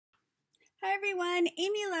Hi everyone,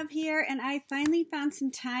 Amy Love here, and I finally found some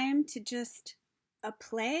time to just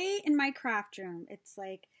play in my craft room. It's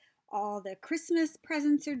like all the Christmas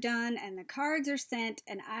presents are done and the cards are sent,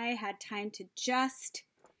 and I had time to just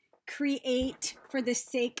create for the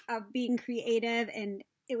sake of being creative, and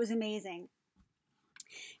it was amazing.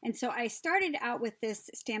 And so I started out with this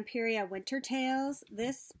Stamperia Winter Tales.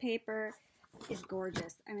 This paper is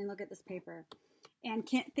gorgeous. I mean, look at this paper. And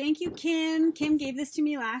thank you, Kim. Kim gave this to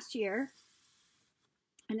me last year.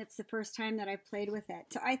 And it's the first time that I've played with it.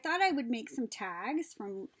 So I thought I would make some tags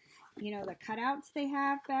from, the cutouts they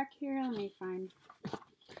have back here. Let me find,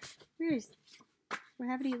 what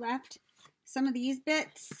have you left? Some of these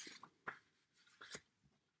bits.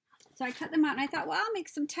 So I cut them out and I thought, well, I'll make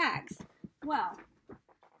some tags. Well,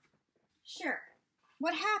 sure.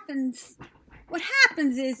 What happens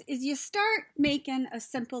is you start making a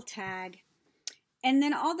simple tag, and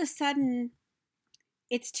then all of a sudden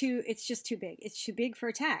it's just too big. It's too big for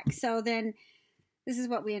a tag. So then this is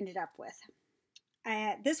what we ended up with.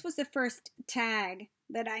 This was the first tag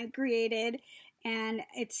that I created, and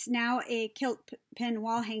it's now a quilt pin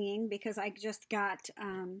wall hanging because I just got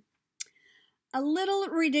a little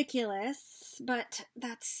ridiculous, but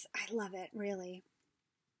I love it, really.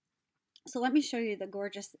 So let me show you the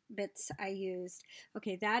gorgeous bits I used.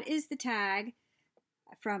 Okay, that is the tag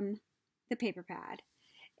from the paper pad.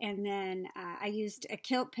 And then I used a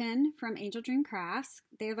quilt pin from Angel Dream Crafts.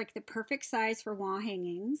 They're like the perfect size for wall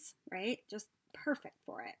hangings, right? Just perfect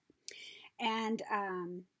for it. And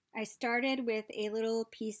I started with a little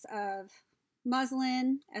piece of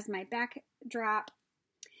muslin as my backdrop.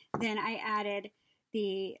 Then I added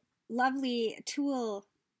the lovely tulle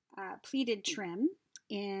pleated trim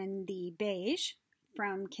in the beige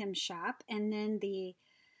from Kim's shop. And then the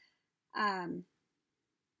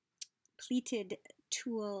pleated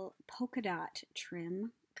tulle polka dot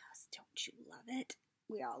trim, because don't you love it?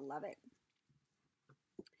 We all love it.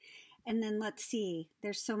 And then let's see,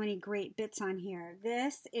 there's so many great bits on here.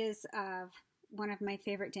 This is one of my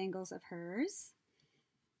favorite dangles of hers,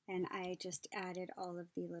 and I just added all of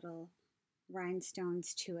the little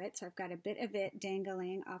rhinestones to it. So I've got a bit of it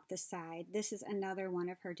dangling off the side. This is another one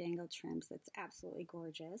of her dangle trims that's absolutely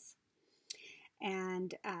gorgeous.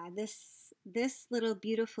 And this little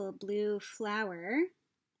beautiful blue flower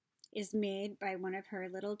is made by one of her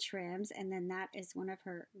little trims, and then that is one of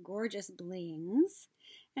her gorgeous blings.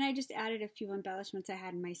 And I just added a few embellishments I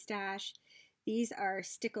had in my stash. These are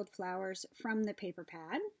stickled flowers from the paper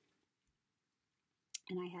pad.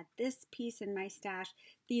 And I had this piece in my stash.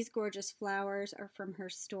 These gorgeous flowers are from her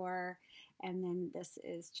store. And then this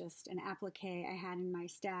is just an applique I had in my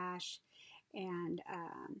stash. And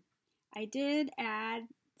I did add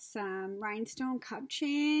some rhinestone cup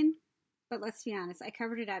chain, but let's be honest, I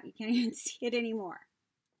covered it up. You can't even see it anymore.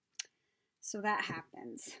 So that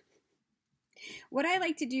happens. What I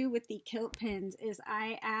like to do with the quilt pins is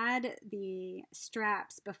I add the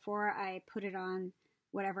straps before I put it on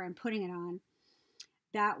whatever I'm putting it on.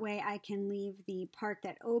 That way I can leave the part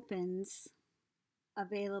that opens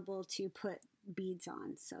available to put beads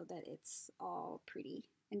on so that it's all pretty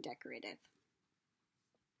and decorative.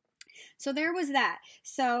 So there was that.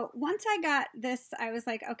 So once I got this, I was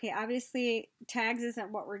like, okay, obviously tags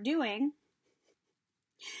isn't what we're doing.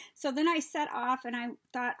 So then I set off and I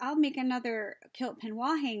thought I'll make another quilt pin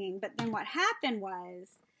wall hanging. But then what happened was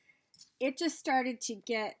it just started to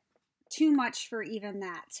get too much for even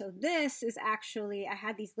that. So this is actually, I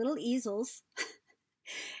had these little easels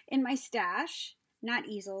in my stash. Not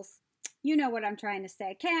easels. You know what I'm trying to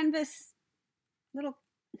say. Canvas. Little,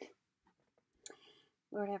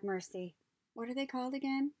 Lord have mercy. What are they called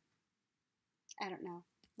again? I don't know.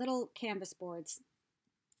 Little canvas boards.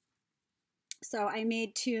 So I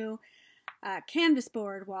made two canvas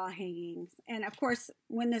board wall hangings. And of course,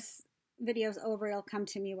 when this video's over, it'll come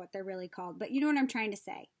to me what they're really called. But you know what I'm trying to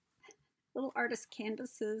say. Little artist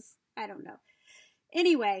canvases. I don't know.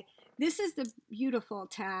 Anyway, this is the beautiful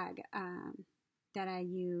tag that I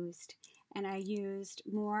used. And I used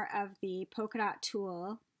more of the polka dot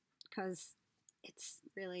tulle because it's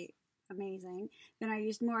really amazing. Then I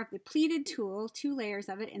used more of the pleated tulle, 2 layers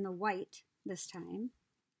of it in the white this time.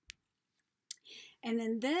 And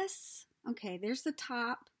then this, okay, there's the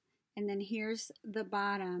top, and then here's the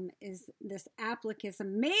bottom is this applique, this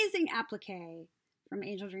amazing applique from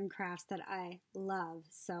Angel Dream Crafts that I love.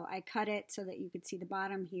 So I cut it so that you could see the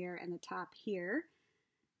bottom here and the top here.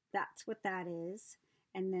 That's what that is.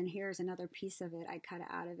 And then here's another piece of it. I cut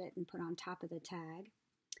out of it and put on top of the tag.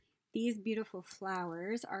 These beautiful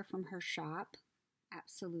flowers are from her shop.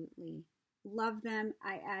 Absolutely love them.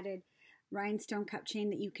 I added rhinestone cup chain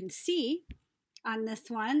that you can see on this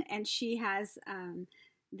one, and she has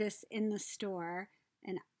this in the store,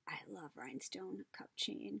 and I love rhinestone cup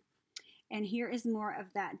chain. And here is more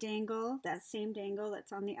of that dangle, that same dangle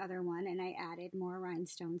that's on the other one, and I added more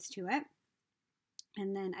rhinestones to it.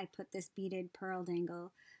 And then I put this beaded pearl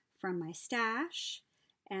dangle from my stash,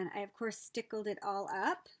 and I of course stickled it all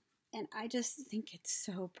up, and I just think it's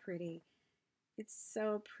so pretty. It's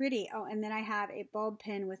so pretty. Oh, and then I have a bulb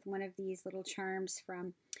pin with one of these little charms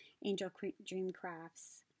from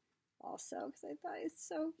AngeldreamCrafts also, because I thought it's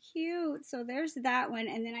so cute. So there's that one,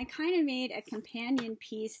 and then I kind of made a companion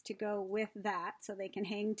piece to go with that so they can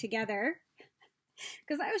hang together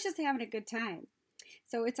because I was just having a good time.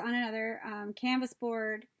 So it's on another canvas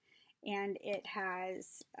board, and it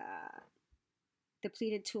has the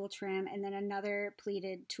pleated tulle trim, and then another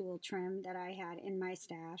pleated tulle trim that I had in my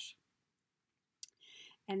stash.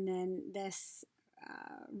 And then this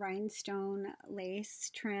rhinestone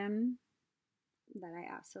lace trim that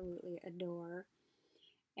I absolutely adore.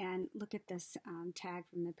 And look at this tag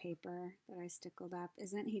from the paper that I stickled up.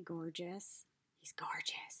 Isn't he gorgeous? He's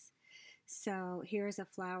gorgeous. So here's a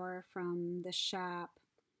flower from the shop.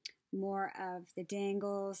 More of the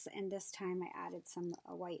dangles, and this time I added some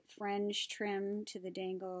white fringe trim to the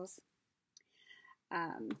dangles.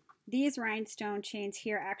 These rhinestone chains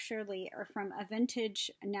here actually are from a vintage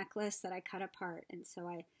necklace that I cut apart, and so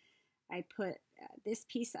I put this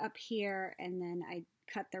piece up here, and then I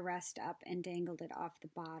cut the rest up and dangled it off the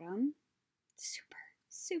bottom. Super,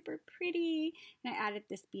 super pretty. And I added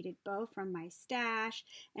this beaded bow from my stash,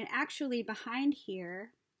 and actually behind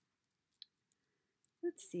here,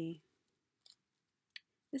 let's see.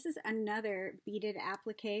 This is another beaded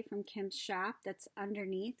applique from Kim's shop that's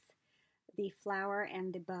underneath the flower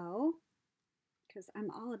and the bow, because I'm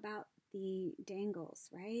all about the dangles,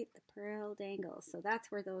 right? The pearl dangles. So that's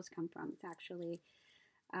where those come from. It's actually,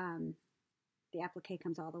 the applique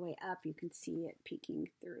comes all the way up. You can see it peeking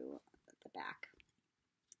through the back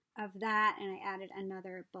of that. And I added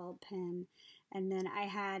another bulb pin. And then I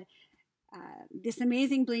had this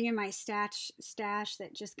amazing bling in my stash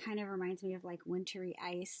that just kind of reminds me of like wintry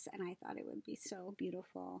ice, and I thought it would be so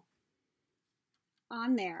beautiful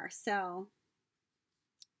on there. So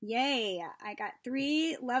yay, I got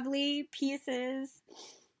 3 lovely pieces.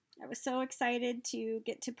 I was so excited to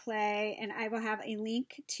get to play, and I will have a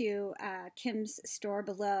link to Kim's store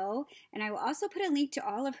below, and I will also put a link to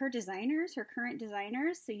all of her designers, her current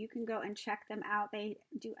designers, so you can go and check them out. They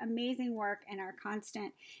do amazing work and are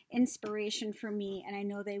constant inspiration for me, and I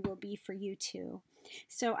know they will be for you too.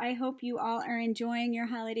 So I hope you all are enjoying your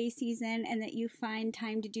holiday season and that you find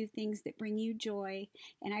time to do things that bring you joy,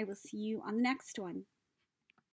 and I will see you on the next one.